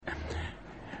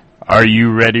Are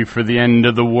you ready for the end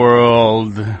of the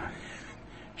world?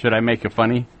 Should I make it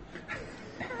funny?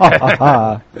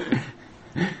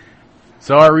 So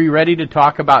are we ready to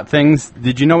talk about things?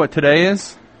 Did you know what today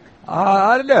is?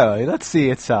 I don't know. Let's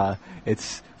see. It's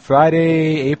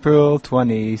Friday, April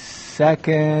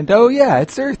 22nd. Oh, yeah,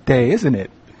 it's Earth Day, isn't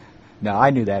it? No, I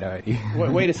knew that already.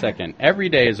 Wait a second. Every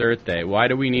day is Earth Day. Why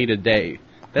do we need a day?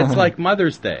 That's like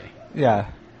Mother's Day. Yeah.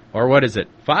 Or what is it?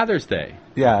 Father's Day.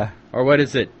 Yeah. Or what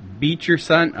is it? Beat your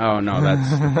son? Oh, no,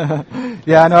 that's...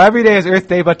 Yeah, no, every day is Earth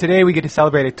Day, but today we get to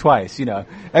celebrate it twice, you know.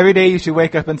 Every day you should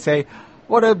wake up and say,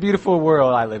 what a beautiful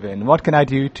world I live in. What can I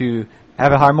do to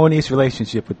have a harmonious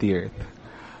relationship with the Earth?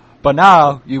 But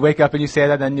now you wake up and you say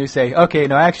that, and then you say, okay,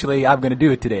 no, actually, I'm going to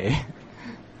do it today.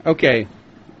 Okay.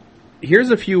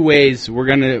 Here's a few ways we're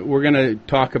gonna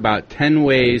talk about 10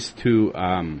 ways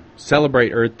to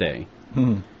celebrate Earth Day.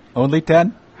 Only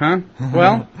 10? Huh?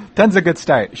 Well, 10's a good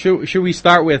start. Should we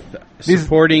start with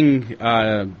supporting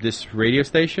this radio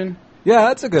station? Yeah,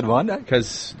 that's a good one.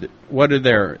 Because what are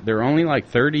there? There are only like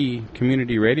 30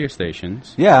 community radio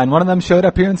stations. Yeah, and one of them showed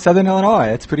up here in Southern Illinois.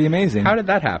 It's pretty amazing. How did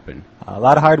that happen? A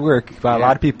lot of hard work by a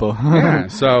lot of people. Yeah,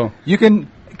 so you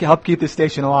can help keep this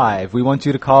station alive. We want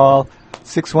you to call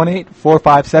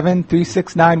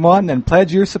 618-457-3691 and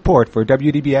pledge your support for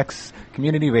WDBX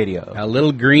Community Radio. A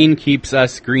little green keeps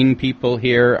us green people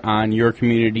here on your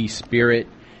community spirit.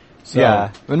 So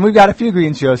yeah, and we've got a few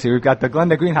green shows here. We've got the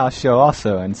Glenda Greenhouse show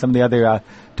also, and some of the other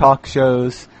talk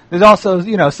shows. There's also,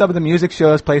 you know, some of the music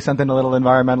shows play something a little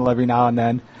environmental every now and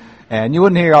then. And you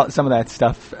wouldn't hear some of that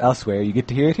stuff elsewhere. You get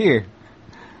to hear it here.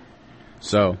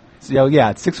 So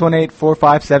yeah, it's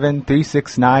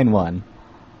 618-457-3691.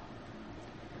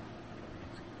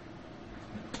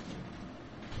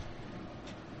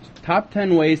 Top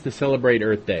 10 ways to celebrate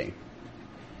Earth Day.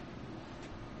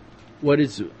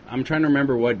 I'm trying to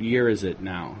remember what year is it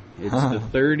now. It's the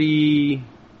 30...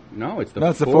 No, it's the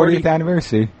 40th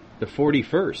anniversary. The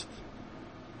 41st.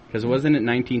 Because wasn't it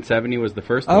 1970 was the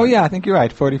first one? Oh, yeah, I think you're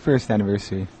right. 41st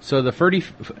anniversary. So the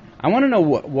I want to know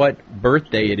what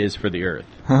birthday it is for the Earth.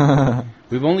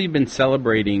 We've only been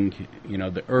celebrating,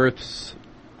 the Earth's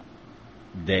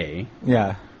day.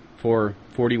 Yeah. For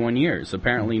 41 years.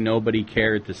 Apparently nobody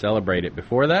cared to celebrate it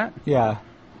before that. Yeah.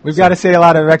 We've got to say a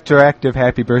lot of retroactive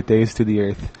happy birthdays to the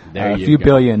Earth. There you go. A few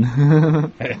billion.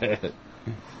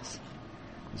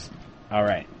 All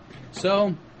right.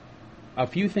 So, a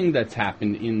few things that's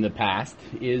happened in the past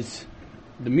is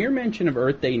the mere mention of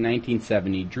Earth Day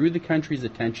 1970 drew the country's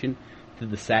attention to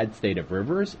the sad state of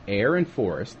rivers, air, and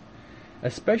forest,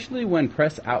 especially when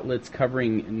press outlets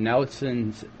covering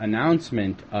Nelson's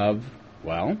announcement of,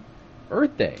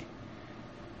 Earth Day.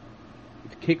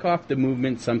 To kick off the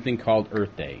movement, something called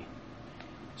Earth Day.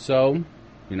 So,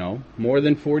 more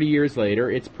than 40 years later,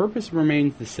 its purpose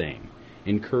remains the same.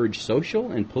 Encourage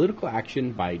social and political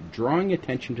action by drawing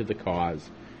attention to the cause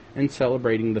and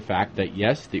celebrating the fact that,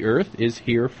 yes, the Earth is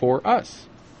here for us.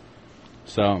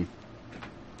 So,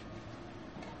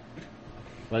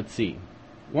 let's see.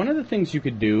 One of the things you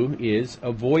could do is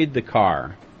avoid the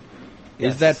car.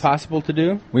 Yes. Is that possible to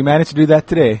do? We managed to do that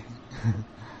today.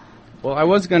 Well, I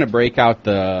was going to break out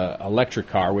the electric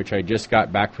car, which I just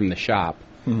got back from the shop.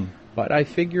 But I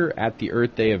figure at the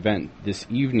Earth Day event this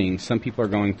evening, some people are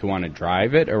going to want to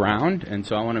drive it around, and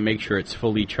so I want to make sure it's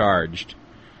fully charged.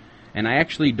 And I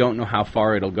actually don't know how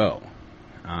far it'll go.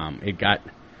 It's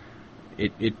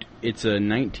a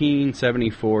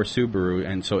 1974 Subaru,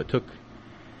 and so it took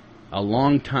a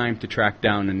long time to track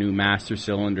down a new master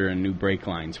cylinder and new brake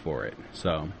lines for it.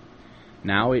 So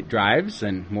now it drives,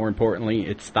 and more importantly,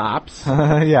 it stops.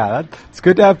 Yeah, it's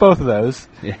good to have both of those.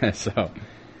 Yeah, so...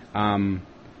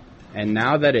 and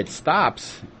now that it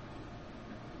stops,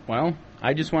 I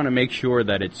just want to make sure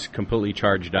that it's completely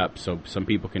charged up so some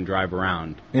people can drive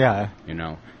around. Yeah.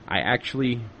 I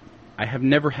have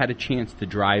never had a chance to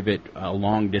drive it a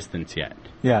long distance yet.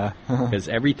 Yeah. Because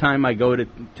every time I go to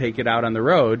take it out on the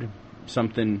road,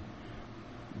 something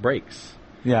breaks.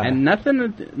 Yeah. And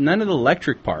none of the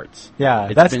electric parts.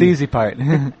 Yeah, that's the easy part.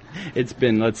 It's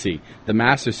been, let's see, the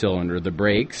master cylinder, the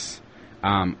brakes,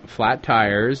 flat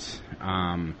tires.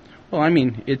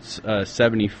 It's a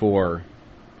 74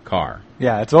 car.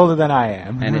 Yeah, it's older than I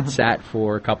am. And it sat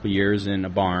for a couple years in a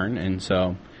barn, and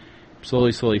so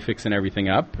slowly fixing everything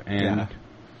up and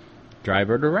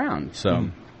drive it around. So,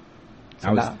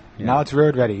 now it's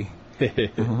road ready.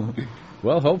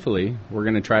 Well, hopefully. We're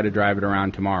going to try to drive it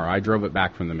around tomorrow. I drove it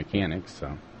back from the mechanics,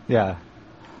 so. Yeah.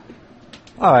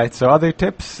 All right, so other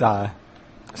tips.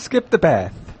 Skip the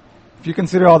bath. If you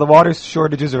consider all the water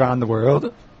shortages around the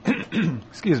world,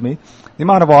 excuse me, the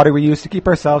amount of water we use to keep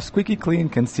ourselves squeaky clean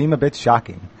can seem a bit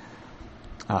shocking.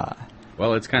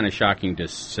 Well, it's kind of shocking to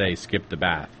say skip the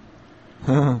bath.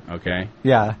 Okay.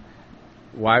 Yeah.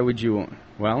 Why would you?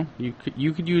 Well,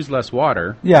 you could use less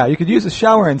water. Yeah, you could use a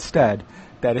shower instead.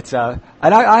 That it's and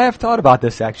I have thought about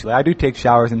this actually. I do take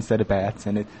showers instead of baths,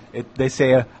 and they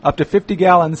say up to 50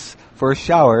 gallons for a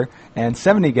shower and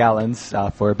 70 gallons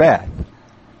for a bath.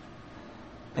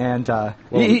 And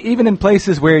even in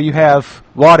places where you have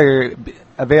water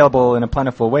available in a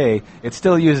plentiful way, it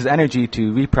still uses energy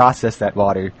to reprocess that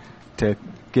water to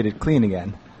get it clean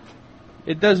again.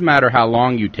 It does matter how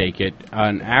long you take it.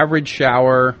 An average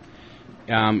shower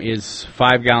is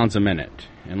 5 gallons a minute.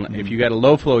 And if you got a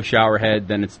low-flow shower head,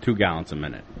 then it's 2 gallons a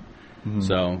minute. Mm-hmm.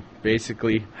 So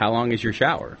basically, how long is your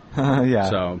shower? Yeah.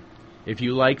 So if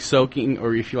you like soaking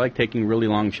or if you like taking really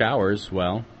long showers,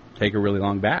 well, take a really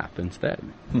long bath instead.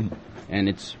 And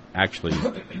it's actually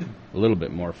a little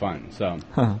bit more fun.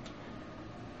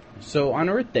 So on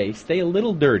Earth Day, stay a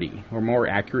little dirty, or more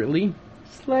accurately,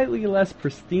 slightly less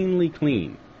pristinely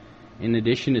clean. In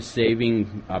addition to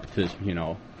saving up to,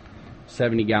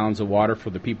 70 gallons of water for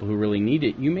the people who really need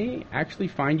it, you may actually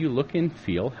find you look and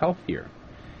feel healthier.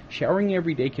 Showering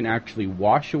every day can actually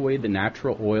wash away the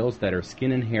natural oils that our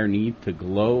skin and hair need to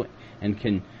glow and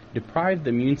can deprive the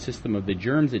immune system of the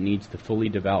germs it needs to fully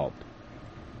develop.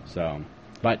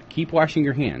 But keep washing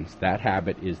your hands. That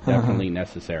habit is definitely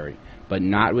necessary, but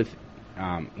not with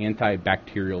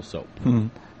antibacterial soap.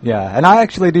 Yeah, and I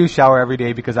actually do shower every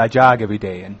day because I jog every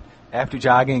day, and after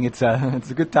jogging, it's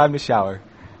a good time to shower.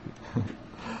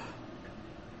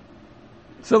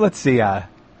 So let's see,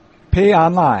 pay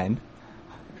online.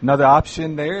 Another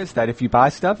option there is that if you buy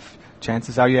stuff,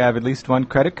 chances are you have at least one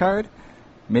credit card.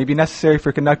 May be necessary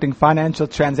for conducting financial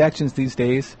transactions these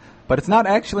days, but it's not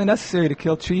actually necessary to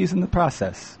kill trees in the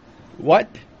process. What?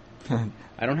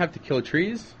 I don't have to kill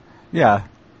trees? Yeah.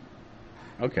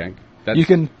 Okay. You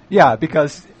can, yeah,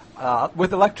 because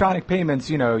with electronic payments,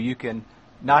 you can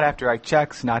not have to write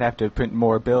checks, not have to print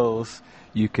more bills.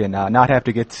 You can not have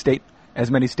to get as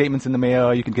many statements in the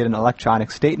mail. You can get an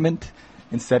electronic statement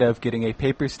instead of getting a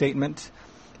paper statement.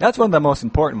 That's one of the most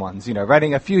important ones.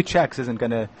 Writing a few checks isn't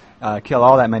going to kill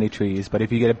all that many trees, but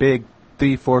if you get a big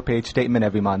 3-4 page statement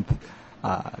every month,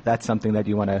 that's something that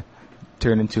you want to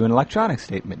turn into an electronic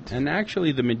statement. And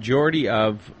actually, the majority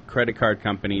of credit card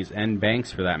companies and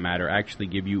banks, for that matter, actually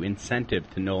give you incentive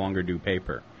to no longer do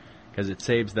paper because it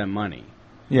saves them money.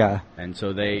 Yeah. And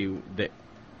so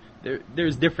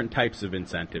there's different types of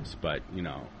incentives, but,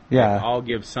 yeah, they all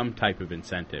give some type of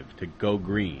incentive to go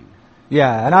green.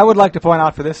 Yeah, and I would like to point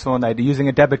out for this one that using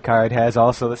a debit card has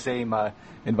also the same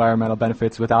environmental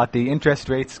benefits without the interest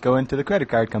rates going to the credit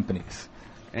card companies.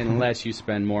 Unless you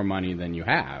spend more money than you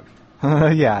have.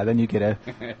 Yeah, then you get a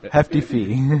hefty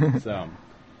fee. So,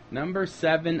 number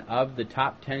 7 of the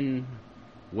top 10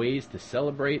 ways to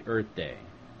celebrate Earth Day.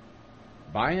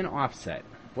 Buy an offset.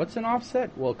 What's an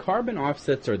offset? Well, carbon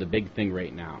offsets are the big thing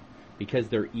right now because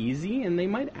they're easy and they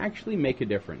might actually make a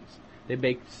difference. They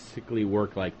basically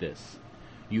work like this.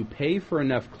 You pay for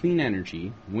enough clean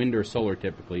energy, wind or solar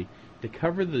typically, to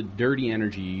cover the dirty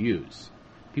energy you use.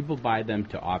 People buy them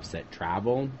to offset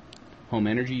travel, home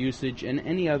energy usage, and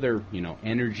any other,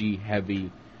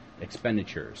 energy-heavy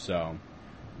expenditure. So,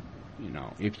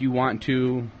 if you want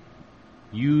to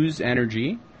use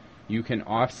energy, you can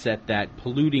offset that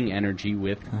polluting energy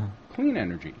with clean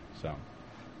energy. So,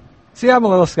 see, I'm a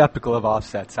little skeptical of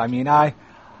offsets. I mean, I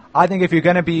think if you're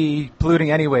going to be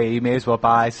polluting anyway, you may as well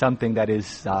buy something that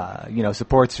is,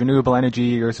 supports renewable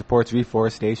energy or supports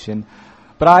reforestation.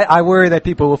 But I worry that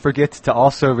people will forget to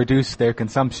also reduce their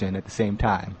consumption at the same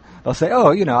time. They'll say,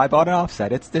 I bought an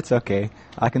offset. It's okay.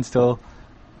 I can still,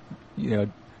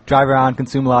 drive around,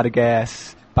 consume a lot of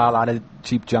gas, buy a lot of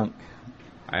cheap junk.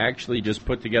 I actually just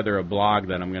put together a blog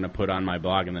that I'm going to put on my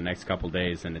blog in the next couple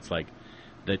days, and it's like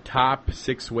the top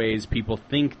 6 ways people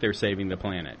think they're saving the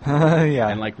planet. Yeah.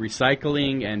 And like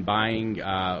recycling and buying,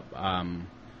 a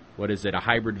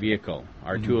hybrid vehicle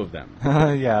are 2 of them.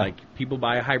 Yeah. Like people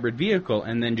buy a hybrid vehicle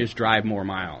and then just drive more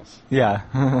miles. Yeah.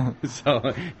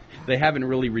 So they haven't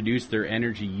really reduced their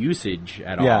energy usage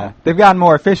at all. Yeah. They've gotten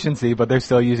more efficiency, but they're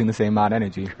still using the same amount of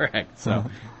energy. Correct. So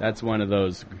that's one of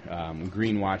those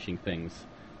greenwashing things.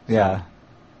 So. Yeah.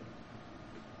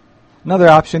 Another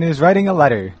option is writing a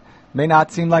letter. May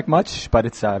not seem like much, but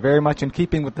it's very much in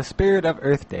keeping with the spirit of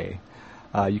Earth Day.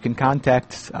 You can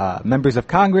contact members of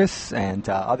Congress and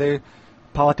other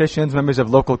politicians, members of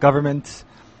local government.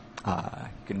 You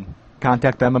can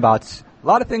contact them about a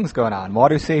lot of things going on,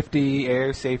 water safety,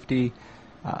 air safety,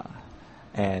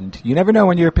 and you never know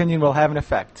when your opinion will have an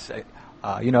effect.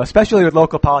 Especially with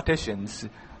local politicians,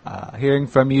 hearing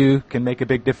from you can make a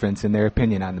big difference in their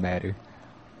opinion on the matter.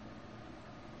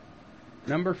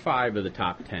 Number 5 of the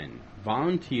top 10.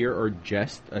 Volunteer or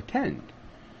just attend.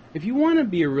 If you want to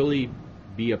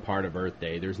be a part of Earth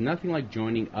Day, there's nothing like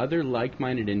joining other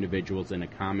like-minded individuals in a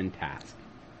common task.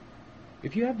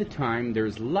 If you have the time,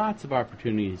 there's lots of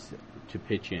opportunities to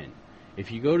pitch in.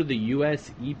 If you go to the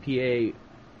US EPA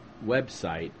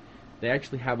website, they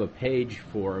actually have a page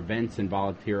for events and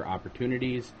volunteer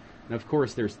opportunities. And of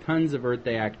course, there's tons of Earth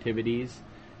Day activities,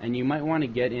 and you might want to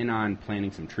get in on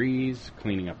planting some trees,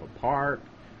 cleaning up a park,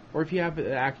 or if you have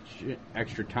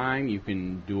extra time, you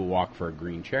can do a walk for a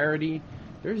green charity.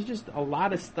 There's just a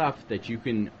lot of stuff that you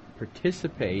can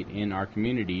participate in our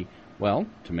community, well,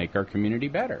 to make our community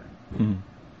better. Hmm.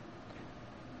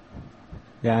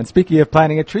 Yeah, and speaking of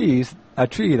planting a tree,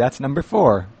 that's number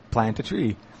 4, plant a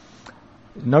tree.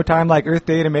 No time like Earth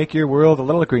Day to make your world a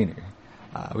little greener.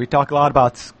 We talk a lot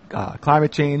about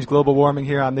climate change, global warming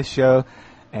here on this show,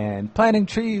 and planting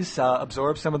trees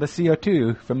absorbs some of the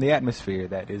CO2 from the atmosphere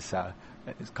that is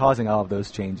causing all of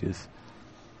those changes.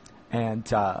 And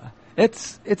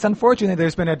it's unfortunate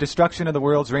there's been a destruction of the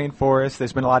world's rainforests.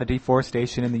 There's been a lot of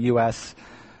deforestation in the U.S.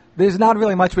 There's not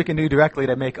really much we can do directly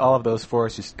to make all of those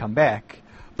forests just come back,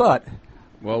 but...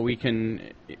 Well, we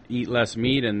can eat less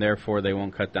meat, and therefore they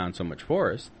won't cut down so much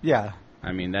forest. Yeah.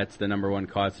 I mean, that's the number one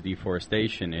cause of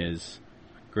deforestation is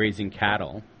grazing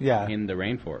cattle in the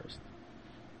rainforest.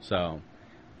 So,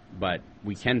 but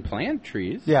we can plant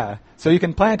trees. Yeah. So you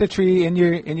can plant a tree in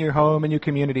your home, in your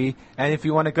community, and if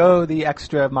you want to go the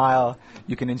extra mile,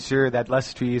 you can ensure that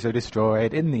less trees are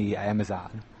destroyed in the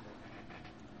Amazon.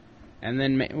 And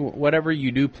then whatever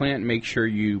you do plant, make sure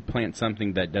you plant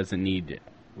something that doesn't need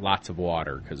lots of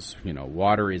water, because,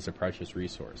 water is a precious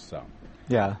resource. So,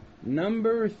 yeah.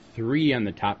 Number 3 on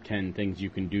the top 10 things you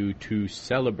can do to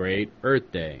celebrate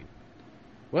Earth Day.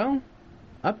 Well,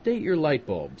 update your light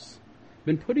bulbs.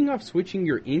 Been putting off switching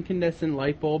your incandescent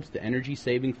light bulbs to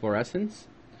energy-saving fluorescents?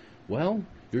 Well,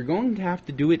 you're going to have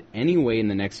to do it anyway in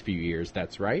the next few years,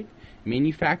 that's right.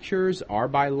 Manufacturers are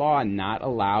by law not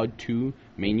allowed to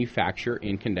manufacture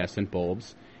incandescent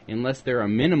bulbs unless they're a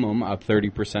minimum of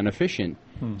 30% efficient,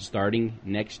 starting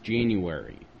next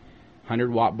January.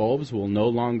 100-watt bulbs will no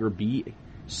longer be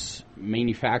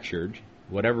manufactured.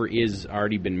 Whatever is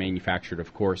already been manufactured,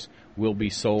 of course, will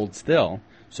be sold still.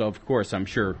 So, of course, I'm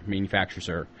sure manufacturers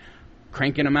are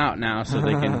cranking them out now so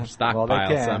they can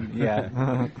stockpile some.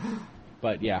 Yeah.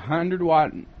 But,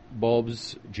 100-watt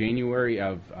bulbs, January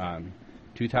of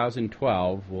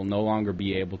 2012, will no longer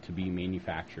be able to be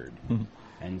manufactured.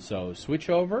 And so, switch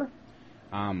over.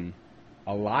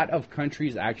 A lot of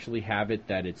countries actually have it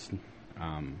that it's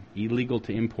illegal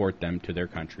to import them to their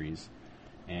countries.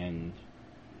 And,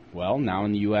 well, now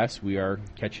in the U.S., we are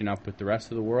catching up with the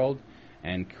rest of the world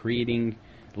and creating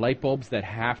light bulbs that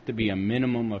have to be a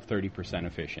minimum of 30%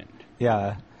 efficient.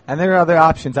 Yeah, and there are other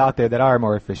options out there that are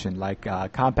more efficient, like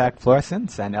compact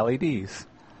fluorescents and LEDs.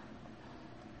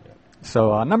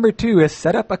 So number 2 is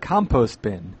set up a compost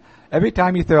bin. Every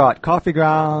time you throw out coffee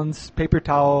grounds, paper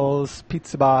towels,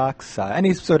 pizza box,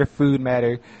 any sort of food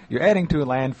matter, you're adding to a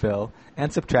landfill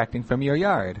and subtracting from your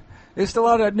yard. There's still a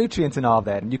lot of nutrients in all of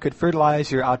that, and you could fertilize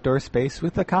your outdoor space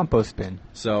with a compost bin.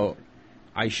 So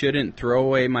I shouldn't throw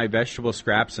away my vegetable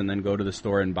scraps and then go to the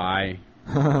store and buy...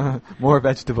 More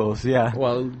vegetables, yeah.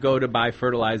 Well, go to buy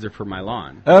fertilizer for my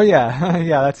lawn. Oh, yeah.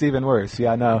 Yeah, that's even worse.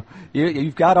 Yeah, no.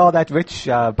 You've got all that rich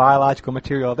biological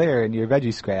material there in your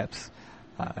veggie scraps.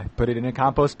 Put it in a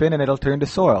compost bin and it'll turn to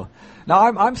soil. Now,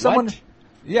 I'm someone... What?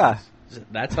 Yeah.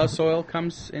 That's how soil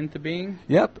comes into being?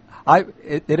 Yep.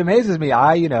 It amazes me.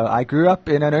 I grew up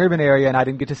in an urban area and I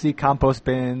didn't get to see compost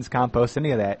bins, compost,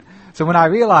 any of that. So when I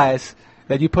realized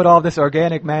that you put all this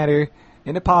organic matter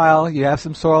in a pile, you have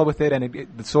some soil with it, and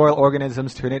the soil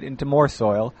organisms turn it into more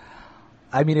soil.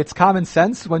 I mean, it's common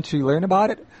sense once you learn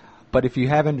about it, but if you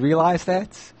haven't realized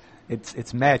that,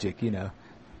 it's magic,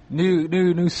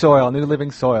 New soil, new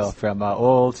living soil from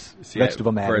old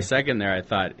vegetable matter. For a second there, I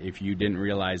thought if you didn't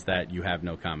realize that, you have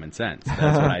no common sense.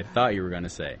 That's what I thought you were going to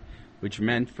say, which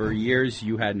meant for years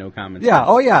you had no common sense. Yeah,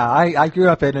 oh yeah, I grew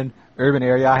up in an urban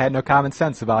area. I had no common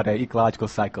sense about ecological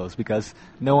cycles because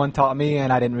no one taught me,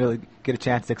 and I didn't really get a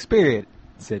chance to experience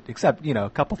it, except, a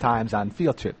couple times on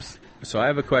field trips. So I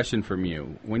have a question from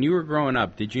you. When you were growing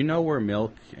up, did you know where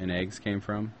milk and eggs came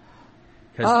from?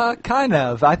 Kind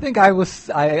of. I think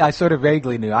I sort of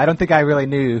vaguely knew. I don't think I really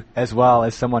knew as well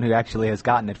as someone who actually has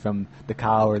gotten it from the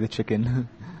cow or the chicken.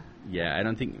 Yeah, I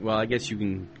don't think, well, I guess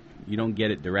you don't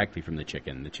get it directly from the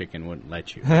chicken. The chicken wouldn't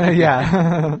let you.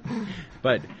 Yeah.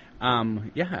 But,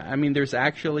 there's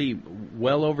actually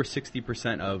well over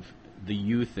 60% of the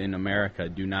youth in America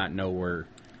do not know where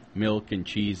milk and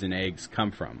cheese and eggs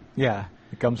come from. Yeah.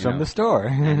 It comes from the store.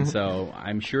 And so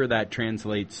I'm sure that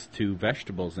translates to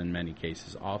vegetables in many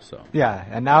cases also. Yeah,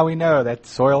 and now we know that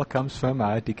soil comes from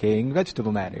decaying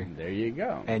vegetable matter. There you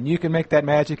go. And you can make that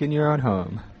magic in your own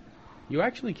home. You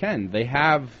actually can. They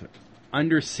have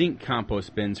under-sink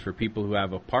compost bins for people who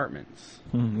have apartments.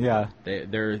 Yeah.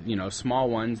 They're, small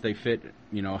ones. They fit,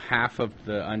 half of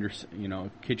the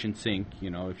kitchen sink.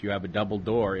 If you have a double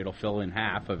door, it'll fill in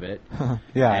half of it.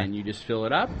 Yeah. And you just fill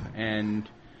it up and...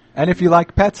 And if you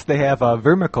like pets, they have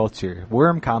vermiculture,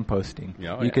 worm composting.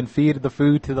 Oh, you can feed the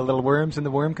food to the little worms in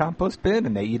the worm compost bin,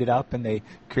 and they eat it up, and they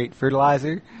create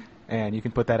fertilizer, and you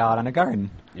can put that out on a garden.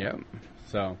 Yep.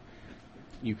 So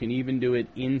you can even do it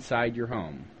inside your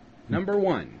home. Number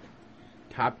 1,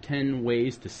 top 10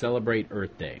 ways to celebrate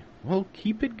Earth Day. Well,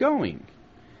 keep it going.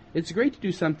 It's great to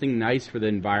do something nice for the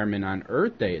environment on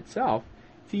Earth Day itself.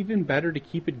 It's even better to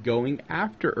keep it going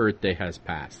after Earth Day has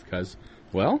passed because,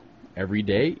 well, every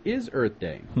day is Earth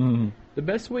Day. The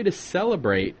best way to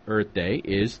celebrate Earth Day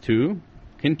is to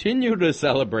continue to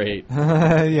celebrate.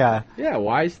 Yeah. Yeah,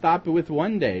 why stop it with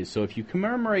one day? So if you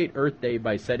commemorate Earth Day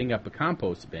by setting up a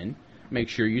compost bin, make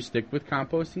sure you stick with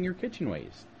composting your kitchen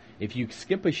waste. If you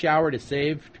skip a shower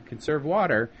to conserve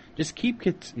water, just keep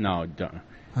no, don't.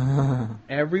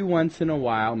 Every once in a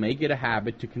while, make it a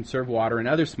habit to conserve water in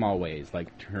other small ways, like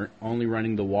only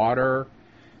running the water.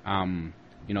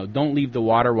 Don't leave the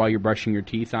water while you're brushing your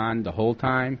teeth on the whole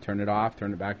time. Turn it off,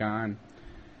 turn it back on.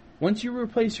 Once you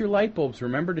replace your light bulbs,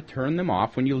 remember to turn them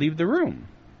off when you leave the room.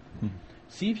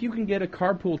 See if you can get a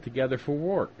carpool together for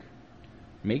work.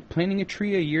 Make planting a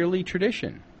tree a yearly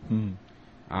tradition.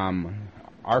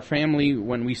 Our family,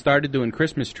 when we started doing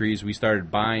Christmas trees, we started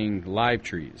buying live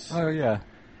trees. Oh, yeah.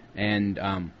 And,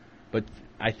 but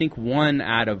I think 1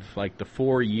 out of, the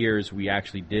 4 years we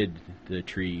actually did the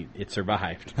tree, it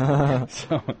survived.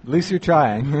 So at least you're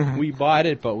trying. We bought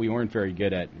it, but we weren't very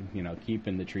good at,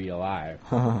 keeping the tree alive.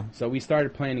 So we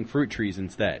started planting fruit trees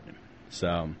instead.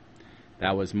 So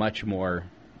that was much more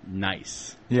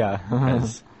nice. Yeah.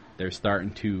 Because they're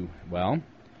starting to,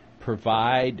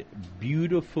 provide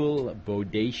beautiful,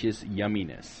 bodacious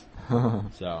yumminess.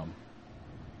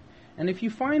 And if you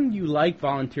find you like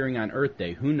volunteering on Earth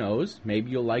Day, who knows,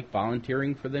 maybe you'll like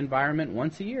volunteering for the environment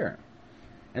once a year.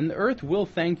 And the Earth will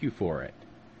thank you for it.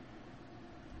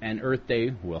 And Earth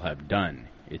Day will have done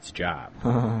its job.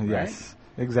 Yes,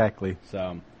 exactly.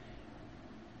 So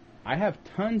I have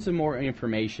tons of more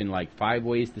information, like 5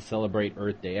 ways to celebrate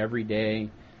Earth Day every day,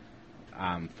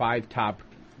 5 top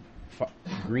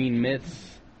green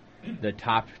myths, the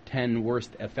top 10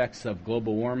 worst effects of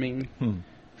global warming,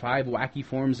 5 wacky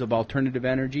forms of alternative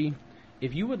energy.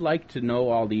 If you would like to know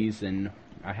all these, and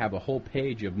I have a whole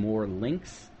page of more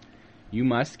links, you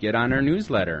must get on our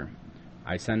newsletter.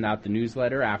 I send out the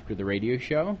newsletter after the radio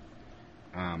show.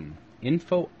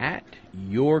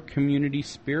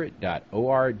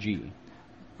 info@yourcommunityspirit.org.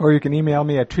 Or you can email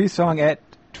me at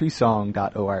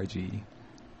treesong@treesong.org.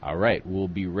 All right, we'll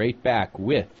be right back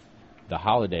with the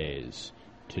holidays.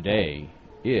 Today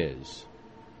is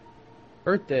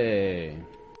Earth Day.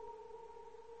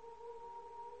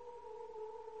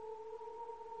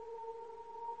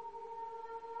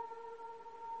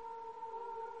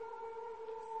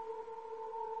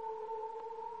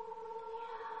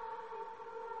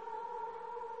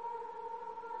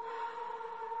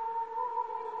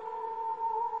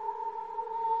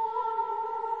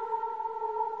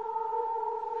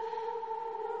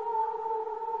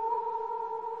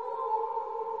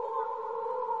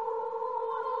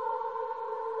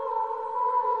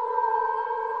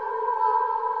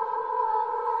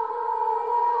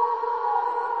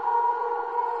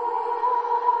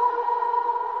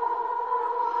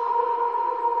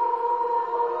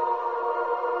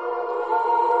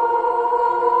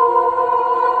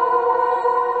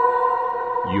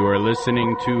 You are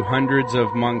listening to hundreds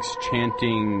of monks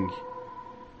chanting.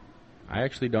 I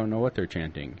actually don't know what they're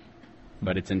chanting,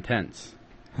 but it's intense.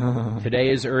 Today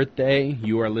is Earth Day.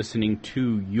 You are listening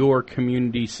to Your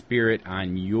Community Spirit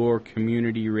on Your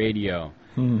Community Radio.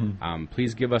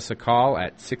 Please give us a call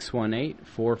at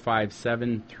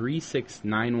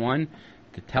 618-457-3691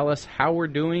 to tell us how we're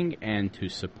doing and to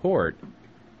support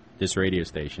this radio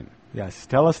station. Yes,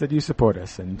 tell us that you support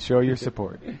us and show your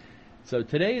support. So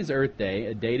today is Earth Day,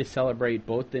 a day to celebrate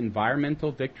both the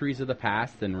environmental victories of the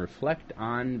past and reflect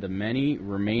on the many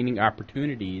remaining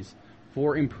opportunities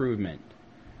for improvement.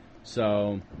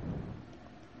 So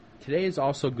today is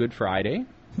also Good Friday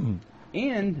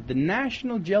and the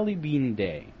National Jelly Bean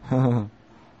Day.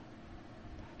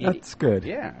 That's good.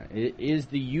 Yeah, it is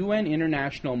the UN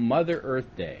International Mother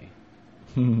Earth Day.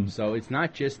 So it's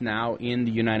not just now in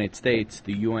the United States.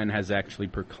 The UN has actually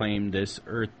proclaimed this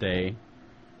Earth Day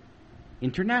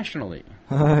internationally.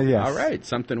 Yes. All right,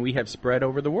 something we have spread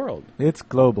over the world. It's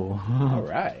global. All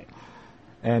right.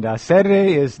 And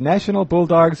Saturday is National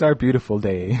Bulldogs Are Beautiful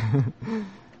Day.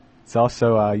 It's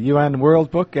also UN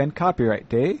World Book and Copyright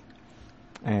Day.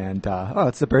 And,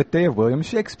 it's the birthday of William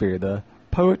Shakespeare, the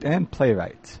poet and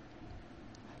playwright.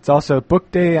 It's also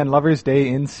Book Day and Lover's Day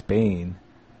in Spain.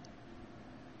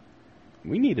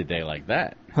 We need a day like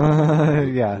that.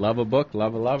 Yeah. Love a book,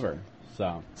 love a lover.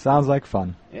 So sounds like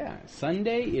fun. Yeah.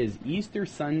 Sunday is Easter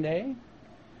Sunday,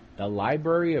 the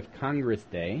Library of Congress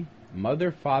Day,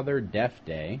 Mother, Father, Deaf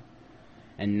Day,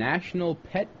 and National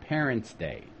Pet Parents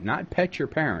Day. Not pet your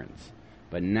parents,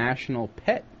 but National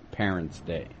Pet Parents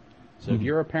Day. So if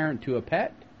you're a parent to a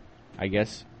pet, I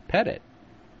guess pet it.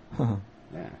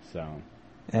 Yeah, so.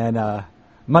 And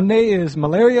Monday is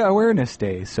Malaria Awareness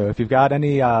Day. So if you've got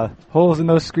any holes in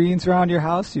those screens around your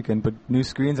house, you can put new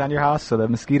screens on your house so the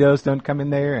mosquitoes don't come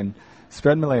in there and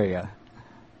spread malaria.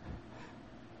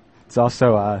 It's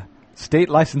also State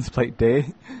License Plate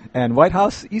Day and White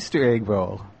House Easter Egg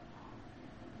Roll.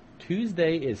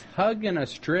 Tuesday is Hug an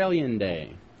Australian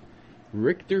Day,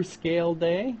 Richter Scale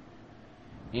Day,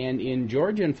 and in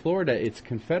Georgia and Florida, it's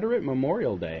Confederate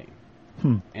Memorial Day.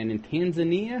 And in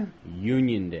Tanzania,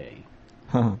 Union Day.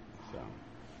 So.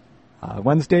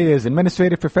 Wednesday is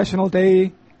Administrative Professional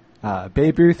Day,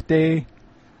 Babe Ruth Day,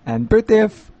 and birthday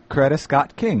of Coretta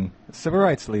Scott King, civil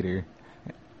rights leader.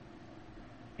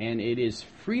 And it is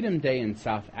Freedom Day in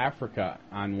South Africa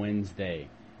on Wednesday,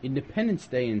 Independence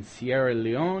Day in Sierra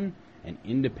Leone, and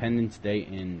Independence Day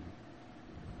in,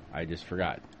 I just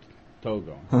forgot,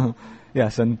 Togo.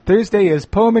 Yes, and Thursday is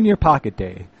Poem in Your Pocket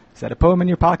Day. Is that a poem in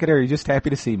your pocket, or are you just happy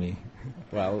to see me?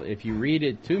 Well, if you read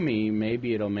it to me,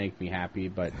 maybe it'll make me happy,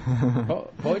 but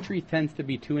poetry tends to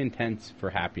be too intense for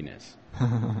happiness.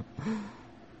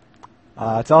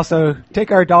 It's also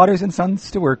Take Our Daughters and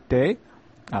Sons to Work Day,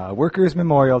 Workers'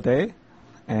 Memorial Day,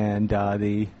 and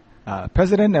the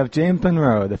President of James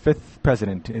Monroe, the 5th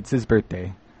president. It's his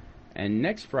birthday. And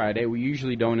next Friday, we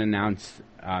usually don't announce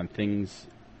things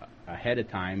ahead of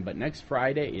time, but next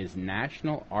Friday is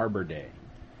National Arbor Day.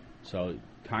 So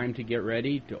time to get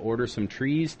ready to order some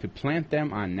trees to plant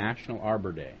them on National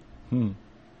Arbor Day.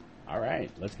 All right,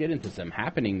 let's get into some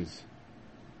happenings.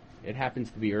 It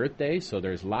happens to be Earth Day, so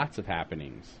there's lots of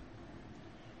happenings.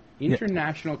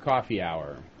 International Coffee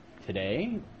Hour.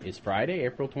 Today is Friday,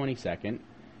 April 22nd,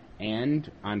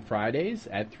 and on Fridays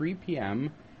at 3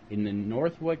 p.m. in the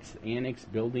Northwest Annex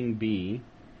Building B,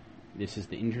 this is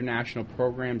the International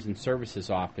Programs and Services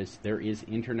Office, there is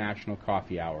International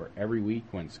Coffee Hour every week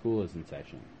when school is in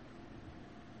session.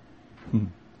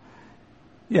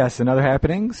 Yes, and other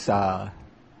happenings.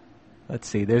 Let's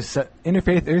see, there's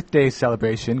Interfaith Earth Day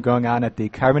celebration going on at the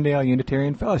Carbondale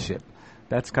Unitarian Fellowship.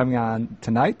 That's coming on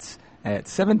tonight at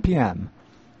 7 p.m.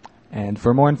 And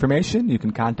for more information, you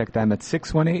can contact them at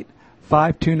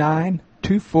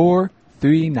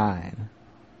 618-529-2439.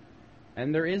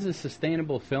 And there is a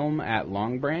sustainable film at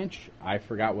Long Branch. I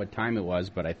forgot what time it was,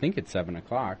 but I think it's 7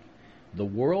 o'clock. The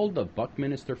World of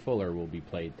Buckminster Fuller will be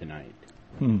played tonight.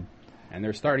 And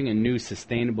they're starting a new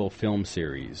sustainable film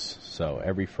series, so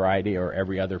every Friday or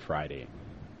every other Friday.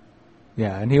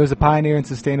 Yeah, and he was a pioneer in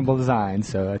sustainable design,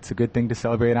 so it's a good thing to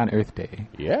celebrate on Earth Day.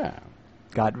 Yeah.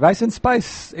 Got Rice and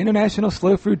Spice International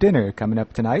Slow Food Dinner coming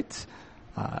up tonight.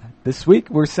 This week,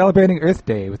 we're celebrating Earth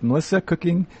Day with Melissa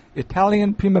cooking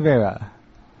Italian Primavera.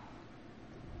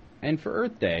 And for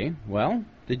Earth Day, well,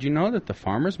 did you know that the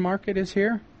farmers market is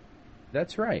here?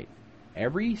 That's right.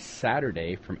 Every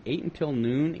Saturday from 8 until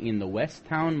noon in the West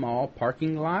Town Mall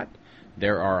parking lot,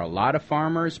 there are a lot of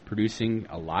farmers producing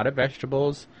a lot of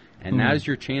vegetables, and now's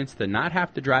your chance to not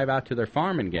have to drive out to their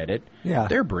farm and get it. Yeah.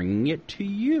 They're bringing it to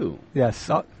you.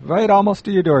 Yes, right almost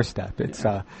to your doorstep. It's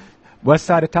west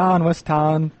side of town, West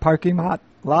Town parking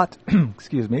lot,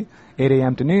 excuse me, 8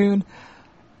 a.m. to noon.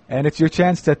 And it's your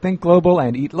chance to think global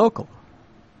and eat local.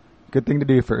 Good thing to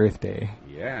do for Earth Day.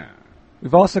 Yeah.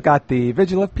 We've also got the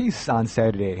Vigil of Peace on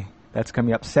Saturday. That's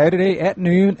coming up Saturday at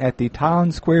noon at the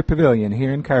Town Square Pavilion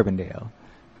here in Carbondale.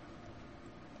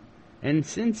 And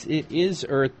since it is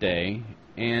Earth Day,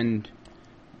 and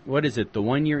what is it, the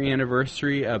 1-year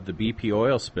anniversary of the BP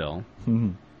oil spill,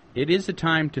 it is a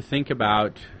time to think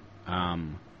about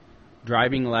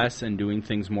driving less and doing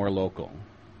things more local.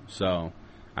 So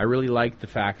I really like the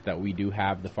fact that we do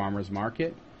have the farmers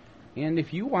market. And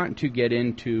if you want to get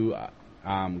into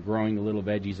growing little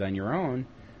veggies on your own,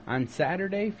 on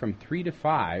Saturday from 3 to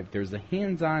 5, there's a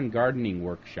hands-on gardening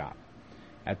workshop.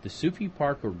 at the Sufi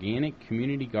Park Organic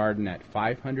Community Garden at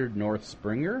 500 North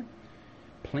Springer.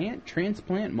 Plant,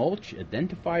 transplant, mulch,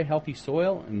 identify healthy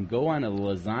soil, and go on a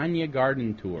lasagna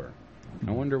garden tour.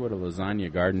 I wonder what a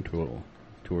lasagna garden tour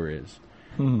is.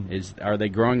 Are they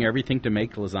growing everything to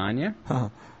make lasagna?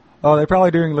 Oh, they're probably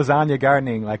doing lasagna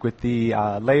gardening, like with the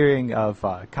layering of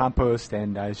compost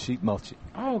and sheet mulching.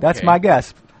 Oh, okay. That's my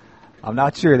guess. I'm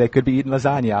not sure. They could be eating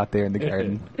lasagna out there in the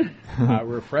garden.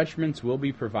 Refreshments will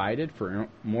be provided. For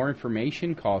more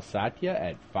information, call Satya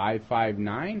at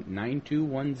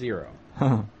 559-9210.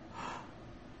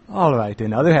 All right,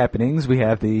 in other happenings, we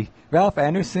have the Ralph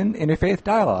Anderson Interfaith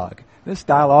Dialog. This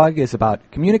dialogue is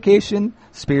about communication,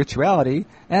 spirituality,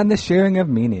 and the sharing of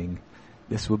meaning.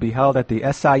 This will be held at the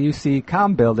SIUC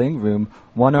Com Building, room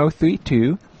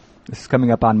 1032. This is coming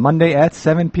up on Monday at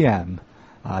 7 p.m.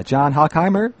 John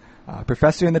Hockheimer,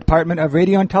 professor in the Department of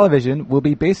Radio and Television, will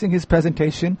be basing his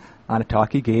presentation on a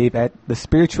talk he gave at the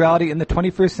Spirituality in the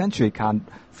 21st Century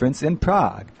conference in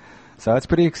Prague. So it's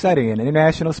pretty exciting. An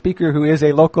international speaker who is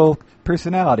a local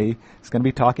personality is going to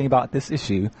be talking about this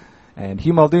issue. And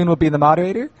Hugh Muldoon will be the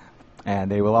moderator.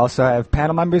 And they will also have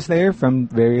panel members there from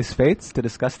various faiths to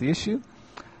discuss the issue.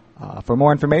 For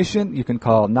more information, you can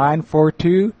call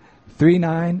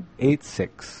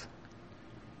 942-3986.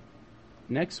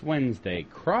 Next Wednesday,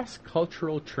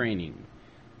 cross-cultural training,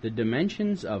 the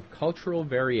dimensions of cultural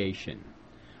variation.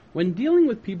 When dealing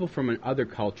with people from other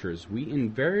cultures, we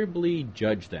invariably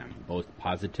judge them, both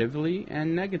positively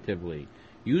and negatively,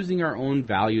 using our own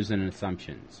values and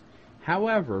assumptions.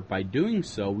 However, by doing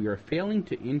so, we are failing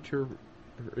to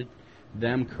interpret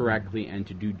them correctly and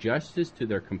to do justice to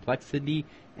their complexity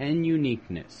and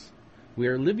uniqueness. We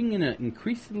are living in an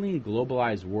increasingly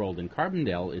globalized world, and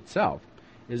Carbondale itself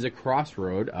is a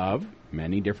crossroad of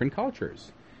many different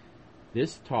cultures.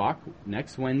 This talk,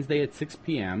 next Wednesday at 6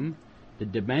 p.m., the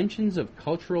dimensions of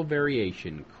cultural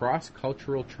variation,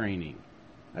 cross-cultural training.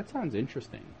 That sounds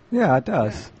interesting. Yeah, it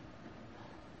does.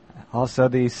 Yeah. Also,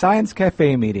 the Science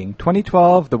Cafe meeting,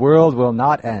 2012, the world will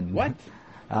not end. What?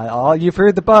 You've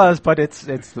heard the buzz, but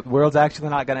the world's actually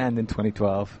not going to end in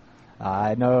 2012.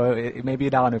 I know it may be a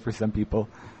downer for some people,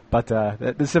 but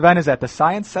this event is at the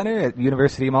Science Center at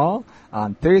University Mall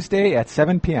on Thursday at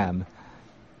 7 p.m.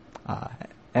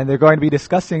 And they're going to be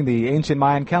discussing the ancient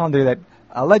Mayan calendar that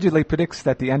allegedly predicts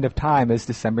that the end of time is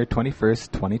December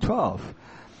 21st, 2012.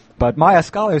 But Maya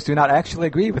scholars do not actually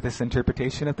agree with this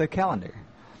interpretation of the calendar.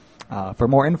 For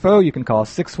more info, you can call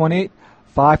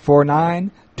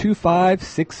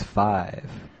 618-549-2565.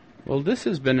 Well, this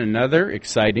has been another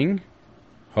exciting,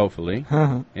 hopefully,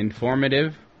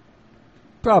 informative...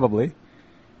 Probably.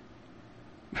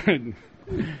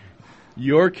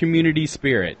 Your community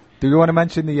spirit. Do you want to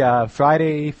mention the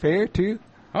Friday fair, too?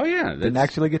 Oh, yeah. Didn't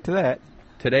actually get to that.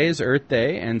 Today is Earth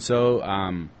Day, and so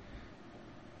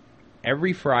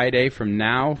every Friday from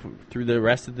now through the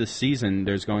rest of the season,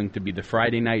 there's going to be the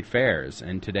Friday night fairs,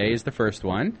 and today is the first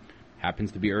one.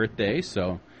 Happens to be Earth Day,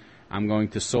 so I'm going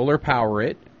to solar power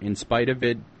it. In spite of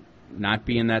it not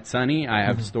being that sunny, I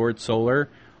have stored solar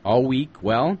all week.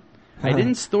 Well, I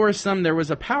didn't store some. There was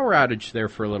a power outage there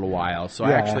for a little while, so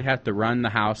I actually had to run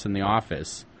the house and the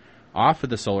office off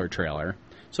of the solar trailer.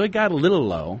 So it got a little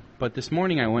low, but this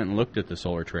morning I went and looked at the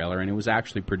solar trailer, and it was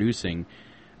actually producing,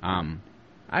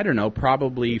 I don't know,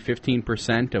 probably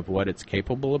 15% of what it's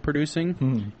capable of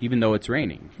producing, even though it's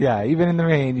raining. Yeah, even in the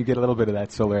rain, you get a little bit of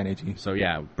that solar energy. So,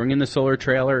 yeah, bring in the solar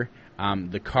trailer.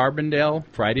 The Carbondale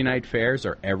Friday night fairs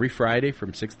are every Friday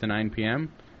from 6 to 9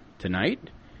 p.m. Tonight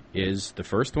is the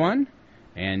first one,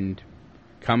 and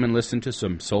come and listen to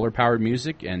some solar-powered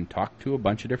music and talk to a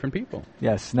bunch of different people.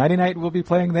 Yes, Nighty Night will be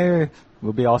playing there.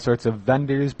 Will be all sorts of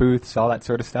vendors, booths, all that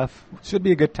sort of stuff. Should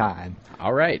be a good time.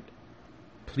 All right.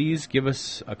 Please give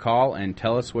us a call and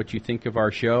tell us what you think of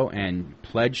our show and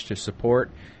pledge to support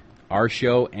our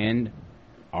show and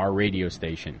our radio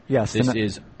station. Yes. This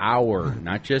is our,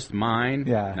 not just mine,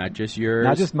 not just yours.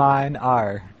 Not just mine,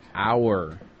 our.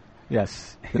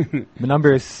 Yes. The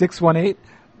number is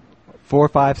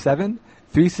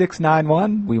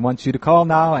 618-457-3691. We want you to call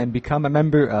now and become a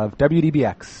member of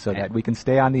WDBX so that we can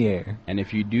stay on the air. And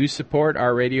if you do support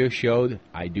our radio show,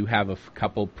 I do have a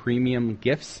couple premium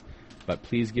gifts, but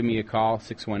please give me a call,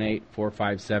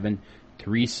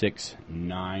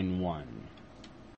 618-457-3691.